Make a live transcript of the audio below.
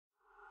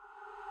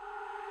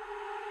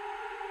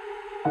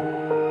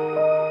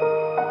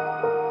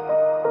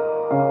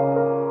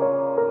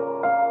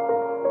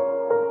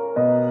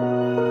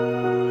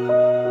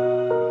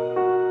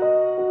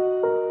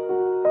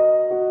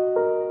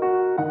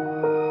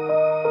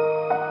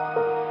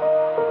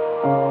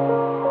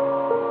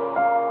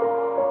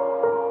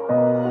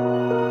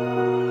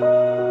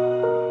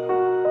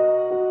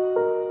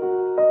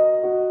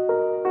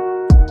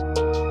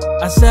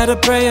said a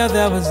prayer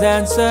that was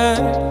answered.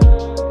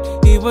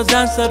 It was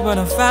answered when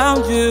I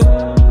found you.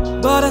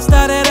 But I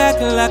started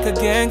acting like a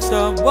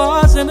gangster.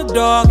 Was in the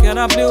dark and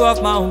I blew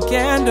off my own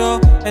candle.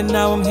 And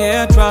now I'm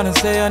here trying to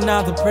say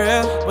another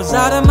prayer. Was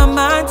out of my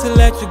mind to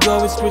let you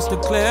go, it's crystal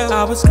clear.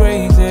 I was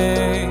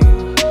crazy.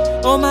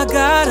 Oh my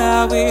God,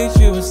 I wish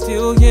you were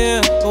still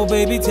here. Oh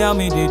baby, tell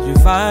me, did you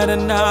find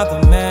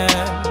another man?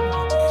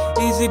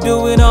 Is he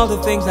doing all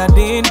the things I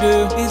didn't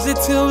do? Is it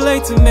too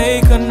late to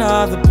make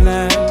another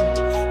plan?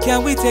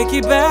 Can we take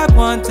it back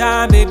one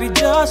time, baby,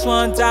 just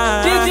one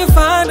time? Did you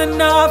find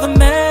another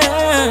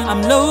man?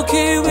 I'm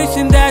low-key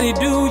wishing that he'd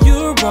do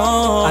you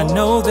wrong. I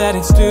know that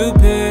it's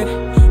stupid,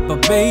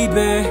 but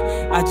baby,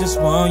 I just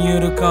want you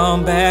to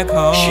come back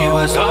home. She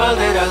was all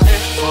that I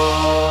lived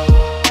for.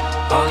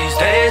 All these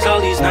days, all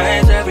these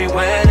nights,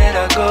 everywhere that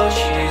I go,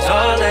 she's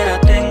all that I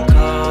think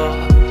of.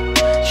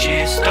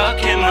 She's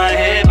stuck in my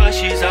head, but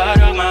she's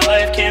out of my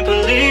life. Can't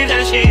believe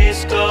that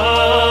she's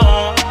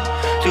gone.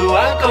 Do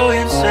I go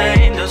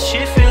insane? Does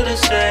she feel the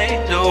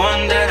same? The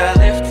one that I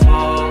lived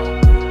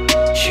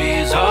for.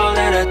 She's all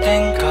that I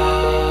think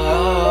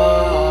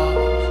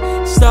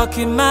of. Stuck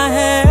in my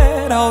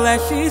head, all that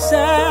she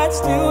said.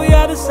 Still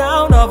hear the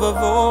sound of her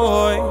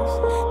voice.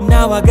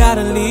 Now I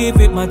gotta leave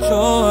with my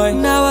choice.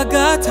 Now I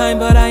got time,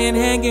 but I ain't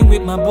hanging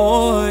with my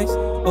boys.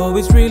 Oh,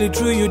 it's really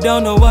true, you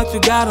don't know what you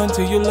got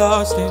until you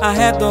lost it. I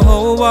had the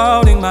whole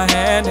world in my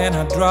hand and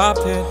I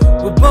dropped it.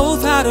 We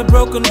both had a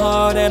broken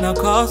heart and I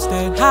cost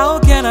it. How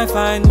can I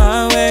find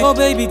my way? Oh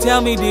baby, tell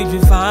me, did you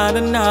find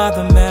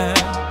another man?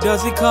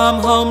 Does he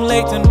come home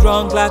late and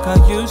drunk like I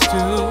used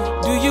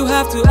to? Do you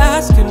have to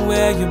ask him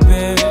where you've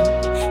been?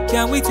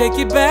 Can we take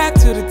it back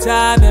to the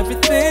time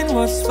everything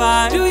was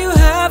fine? Do you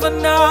have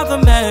another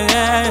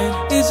man?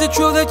 Is it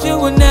true that you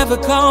will never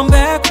come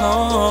back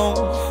home?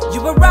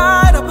 You were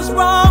right, I was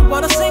wrong,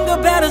 wanna sing a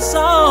better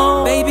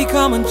song. Baby,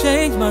 come and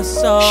change my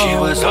song. She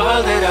was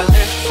all that I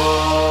lived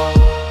for.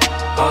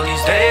 All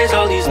these days,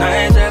 all these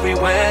nights,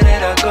 everywhere that